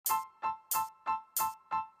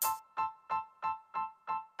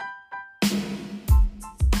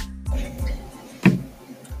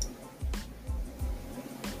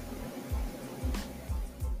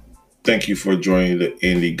Thank you for joining the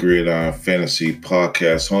Indy Gridiron Fantasy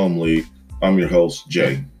Podcast Home League. I'm your host,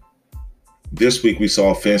 Jay. This week we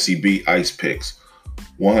saw Fantasy beat Ice Picks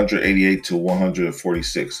 188 to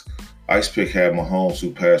 146. Ice Pick had Mahomes,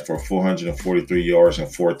 who passed for 443 yards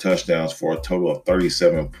and 4 touchdowns for a total of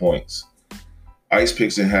 37 points. Ice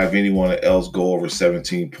Picks didn't have anyone else go over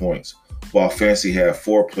 17 points, while Fantasy had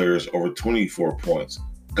 4 players over 24 points: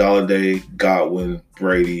 Galladay, Godwin,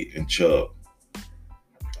 Brady, and Chubb.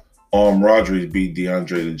 Rodgers beat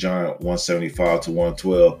DeAndre the Giant 175 to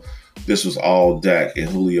 112. This was all Dak and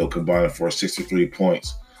Julio combined for 63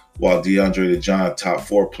 points, while DeAndre the Giant top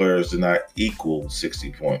 4 players did not equal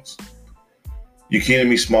 60 points.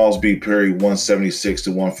 Yakinami Smalls beat Perry 176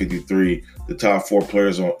 to 153. The top 4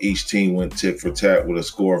 players on each team went tit for tat with a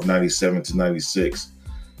score of 97 to 96.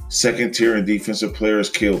 Second tier and defensive players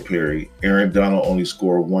killed Perry. Aaron Donald only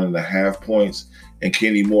scored 1.5 points, and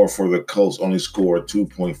Kenny Moore for the Colts only scored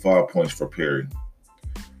 2.5 points for Perry.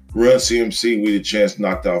 Run CMC, We the Chance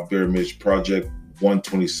knocked off Bear Mitch Project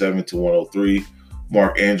 127 to 103.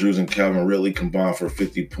 Mark Andrews and Calvin Ridley combined for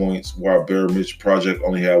 50 points, while Bear Mitch Project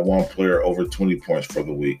only had 1 player over 20 points for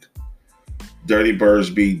the week. Dirty Birds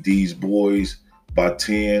beat D's Boys by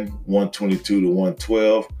 10, 122 to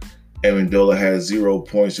 112. Amendola had 0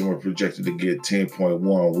 points and were projected to get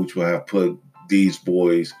 10.1, which will have put D's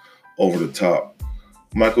Boys over the top.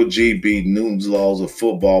 Michael G beat Newton's Laws of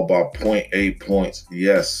Football by 0.8 points.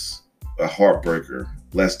 Yes, a heartbreaker,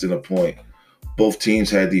 less than a point. Both teams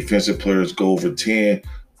had defensive players go over 10.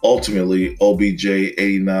 Ultimately, OBJ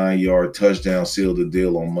 89-yard touchdown sealed the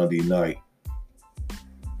deal on Monday night.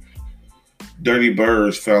 Dirty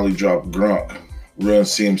Birds finally dropped Gronk. Run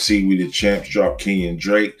CMC, We the Champs dropped Kenyon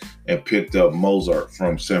Drake and picked up Mozart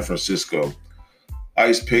from San Francisco.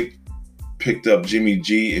 Ice picked up Jimmy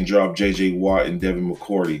G and dropped J.J. Watt and Devin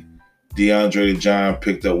McCourty. DeAndre the Giant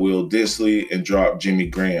picked up Will Disley and dropped Jimmy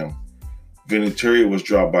Graham. Vinatieri was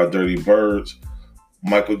dropped by Dirty Birds.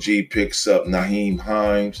 Michael G picks up Naheem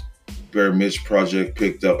Hines. Bear Mitch Project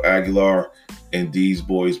picked up Aguilar. And D's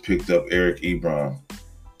Boys picked up Eric Ebron.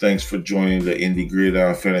 Thanks for joining the Indy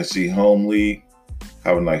Gridiron Fantasy Home League.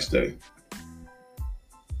 Have a nice day.